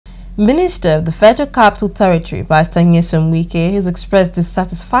Minister of the Federal Capital Territory, Barrister Nyesom Wike, has expressed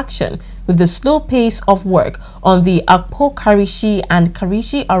dissatisfaction with the slow pace of work on the Apo-Karishi and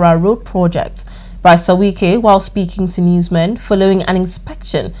Karishi Ara Road project. Barrister Wike, while speaking to newsmen following an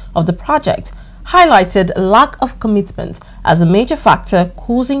inspection of the project, highlighted lack of commitment as a major factor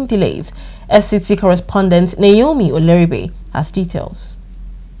causing delays. FCT correspondent Nyesom has details.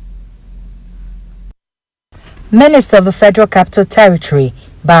 Minister of the Federal Capital Territory,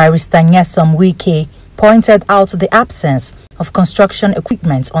 Barrister Nyesom Wike, pointed out the absence of construction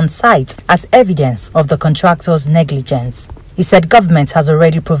equipment on site as evidence of the contractor's negligence. He said government has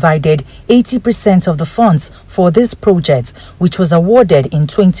already provided 80% of the funds for this project, which was awarded in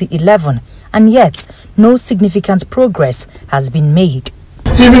 2011, and yet no significant progress has been made.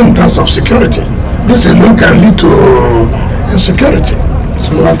 Even in terms of security, this alone can lead to insecurity.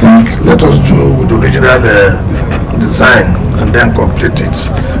 So I think let us do with the original design and then complete it,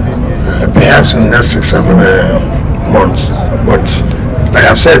 perhaps in the next 6-7 months. But like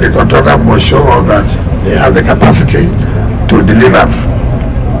I've said, the contractor must show us that he has the capacity to deliver,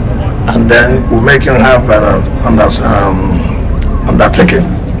 and then we'll make him have an undertaking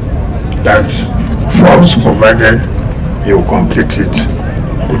that funds provided, he will complete it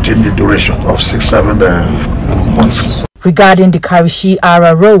within the duration of 6-7 months. Regarding the Karishi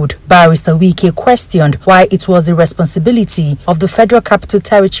Ara Road, Barrister Wike questioned why it was the responsibility of the Federal Capital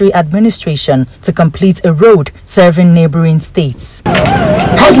Territory Administration to complete a road serving neighboring states.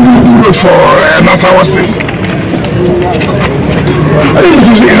 How do we do it for Nassau State? If it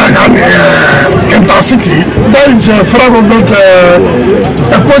is in an intercity, that is a federal government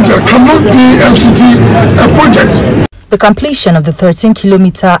a project, cannot be FCT a project. The completion of the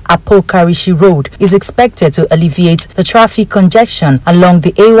 13-kilometer Apo-Karishi Road is expected to alleviate the traffic congestion along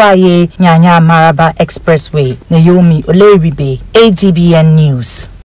the AYA Nyanya Maraba Expressway. Nyesom, ADBN News.